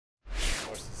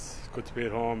good to be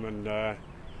at home and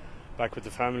back with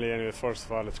the family. Anyway, first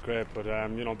of all, it's great, but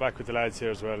back with the lads here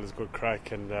as well is good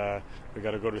crack, and we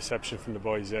got a good reception from the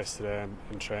boys yesterday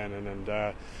in training, and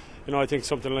I think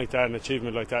something like that, an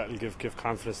achievement like that, will give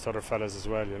confidence to other fellas as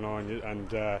well,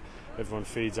 and everyone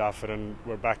feeds off it, and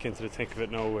we're back into the thick of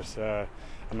it now with a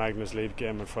Magnus League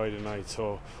game on Friday night,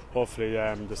 so hopefully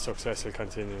the success will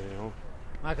continue.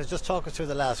 Marcus, just talk us through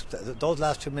those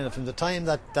last 2 minutes from the time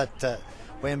that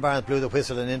Wayne Barnes blew the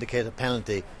whistle and indicated a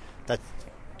penalty.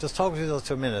 Just talk us through those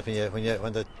 2 minutes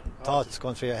when the thoughts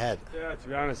going through your head. Yeah, to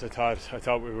be honest, I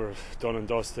thought we were done and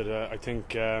dusted. I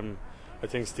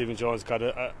think Stephen Jones got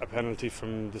a penalty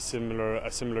from a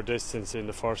similar distance in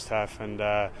the first half, and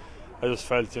I just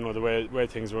felt the way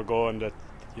things were going that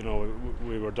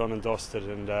we were done and dusted,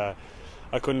 and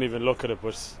I couldn't even look at it,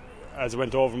 but as it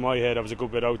went over my head, I was a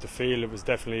good bit out the field. It was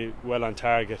definitely well on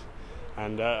target,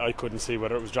 and I couldn't see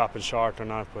whether it was dropping short or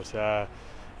not, but I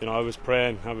was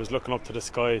praying. I was looking up to the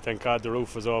sky. Thank God the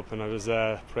roof was up, and I was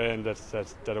praying that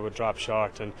it would drop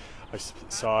short, and I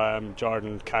saw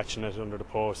Jordan catching it under the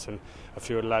post, and a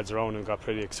few of the lads around him got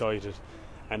pretty excited,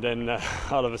 and then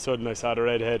all of a sudden I saw the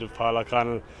red head of Paul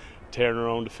O'Connell tearing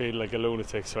around the field like a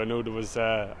lunatic, so I knew it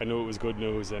was good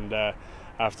news, and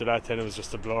after that then it was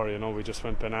just a blur. We just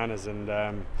went bananas, and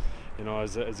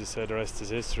as you said, the rest is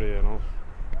history.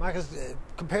 Marcus,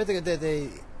 compare the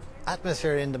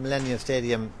atmosphere in the Millennium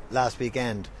Stadium last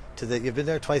weekend to you've been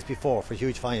there twice before for a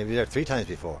huge final. You've been there 3 times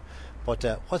before, but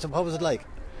what was it like?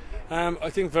 I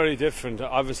think very different.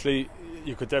 Obviously,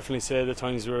 you could definitely say the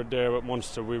times we were there with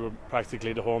Munster, we were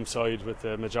practically the home side with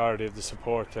the majority of the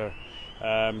support there.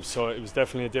 So it was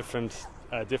definitely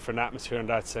a different atmosphere in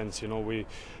that sense. You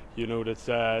knew that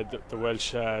the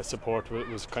Welsh support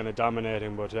was kind of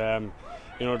dominating, but there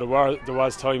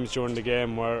was times during the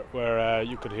game where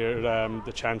you could hear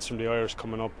the chants from the Irish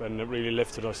coming up, and it really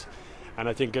lifted us. And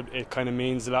I think it kind of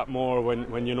means a lot more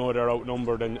when they're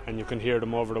outnumbered and you can hear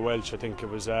them over the Welsh. I think it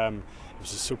was a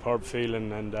superb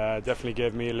feeling, and definitely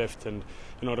gave me a lift. And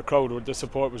the crowd, the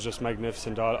support was just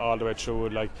magnificent all the way through.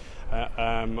 Like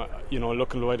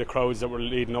looking the way the crowds that were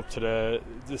leading up to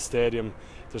the stadium,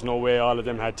 there's no way all of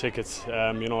them had tickets.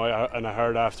 And I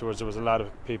heard afterwards there was a lot of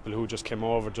people who just came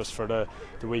over just for the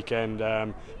weekend,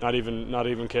 not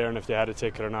even caring if they had a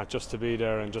ticket or not, just to be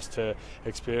there and just to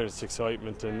experience the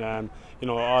excitement. And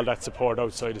all that support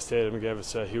outside the stadium gave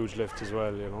us a huge lift as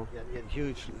well. You had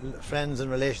huge friends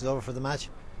and relations over for the match.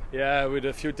 Yeah, we had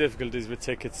a few difficulties with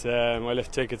tickets. I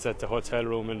left tickets at the hotel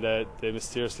room, and they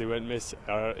mysteriously went miss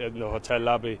in the hotel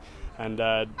lobby, and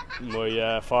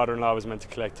my father-in-law was meant to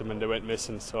collect them, and they went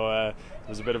missing. So there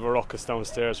was a bit of a ruckus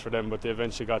downstairs for them, but they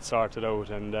eventually got sorted out.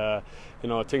 And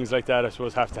things like that, I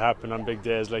suppose, have to happen on big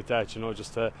days like that.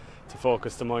 Just to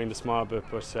focus the mind a small bit.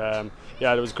 But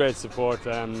there was great support.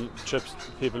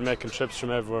 People making trips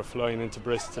from everywhere, flying into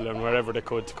Bristol and wherever they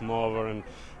could to come over, and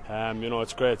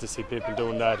it's great to see people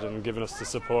doing that and giving us the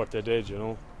support they did.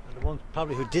 And the ones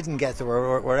probably who didn't get there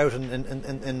were out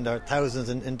in their thousands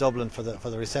in Dublin for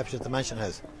the reception at the Mansion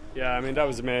House. Yeah, I mean, that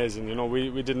was amazing.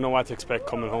 We didn't know what to expect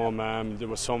coming home. There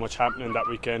was so much happening that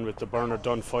weekend with the Bernard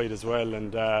Dunn fight as well,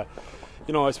 and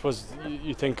I suppose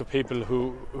you think of people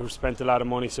who spent a lot of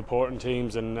money supporting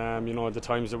teams, and the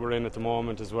times that we're in at the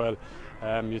moment as well.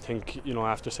 You think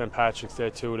after St Patrick's Day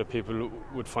too that people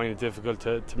would find it difficult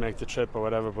to make the trip or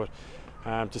whatever, but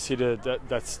to see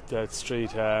that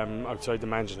street outside the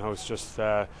Mansion House just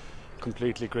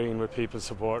completely green with people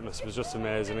supporting us was just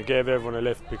amazing. It gave everyone a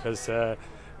lift because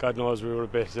God knows we were a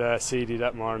bit seedy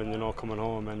that morning, coming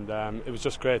home, and it was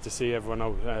just great to see everyone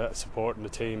out supporting the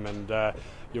team, and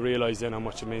you realise then how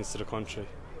much it means to the country.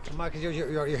 Marcus,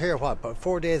 you're here about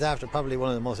 4 days after probably one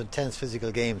of the most intense physical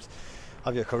games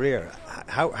of your career.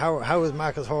 How is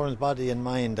Marcus Horan's body and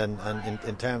mind, and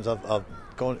in terms of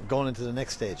going into the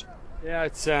next stage? Yeah,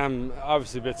 it's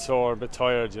obviously a bit sore, a bit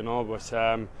tired, but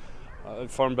I'm a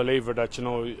firm believer that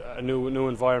a new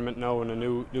environment now and a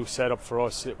new setup for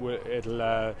us,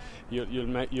 you'll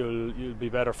be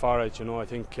better for it. I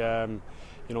think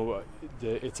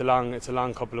it's a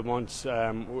long couple of months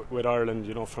with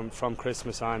Ireland. From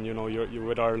Christmas on, you're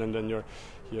with Ireland, and you're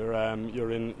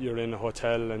in a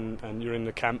hotel and you're in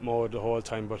the camp mode the whole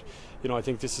time. But I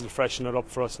think this will freshen it up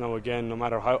for us now again. No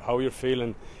matter how you're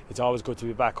feeling, it's always good to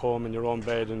be back home in your own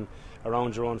bed and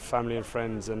around your own family and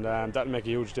friends, and that'll make a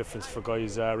huge difference for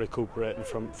guys recuperating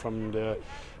from the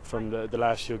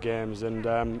last few games. And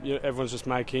everyone's just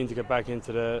mad keen to get back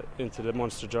into the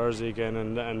Munster jersey again,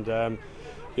 and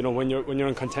when you're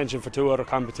in contention for 2 other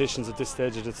competitions at this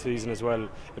stage of the season as well,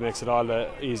 it makes it all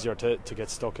easier to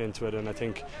get stuck into it, and I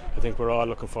think we're all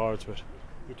looking forward to it.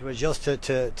 To adjust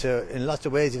to in lots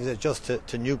of ways, you have to adjust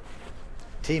to new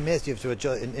teammates, you have to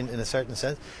adjust in a certain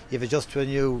sense, you have to adjust to a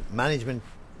new management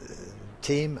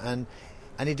team, and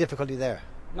any difficulty there?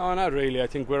 No, not really. I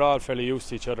think we're all fairly used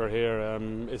to each other here.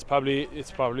 It's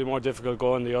probably more difficult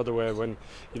going the other way when,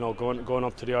 going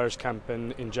up to the Irish camp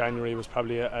in January was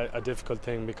probably a difficult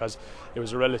thing because it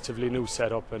was a relatively new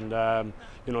setup and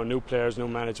new players, new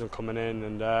management coming in,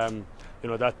 and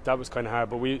that was kind of hard.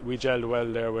 But we gelled well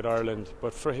there with Ireland.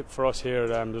 But for us here,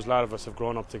 there's a lot of us have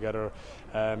grown up together.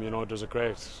 There's a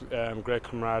great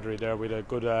camaraderie there. We had a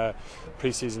good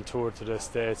pre-season tour to the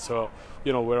States, so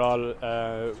we're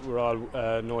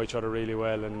all know each other really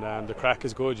well, and the crack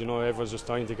is good. Everyone's just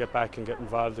dying to get back and get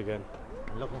involved again.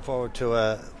 Looking forward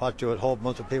to what you would hope,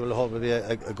 multiple people would hope will be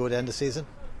a good end of season.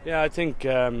 Yeah, I think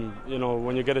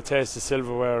when you get a taste of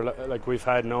silverware like we've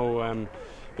had now,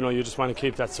 you just want to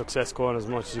keep that success going as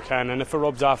much as you can, and if it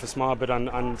rubs off a small bit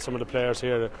on some of the players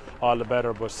here, all the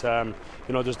better. But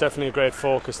there's definitely a great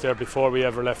focus there before we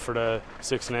ever left for the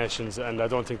Six Nations, and I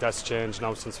don't think that's changed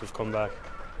now since we've come back.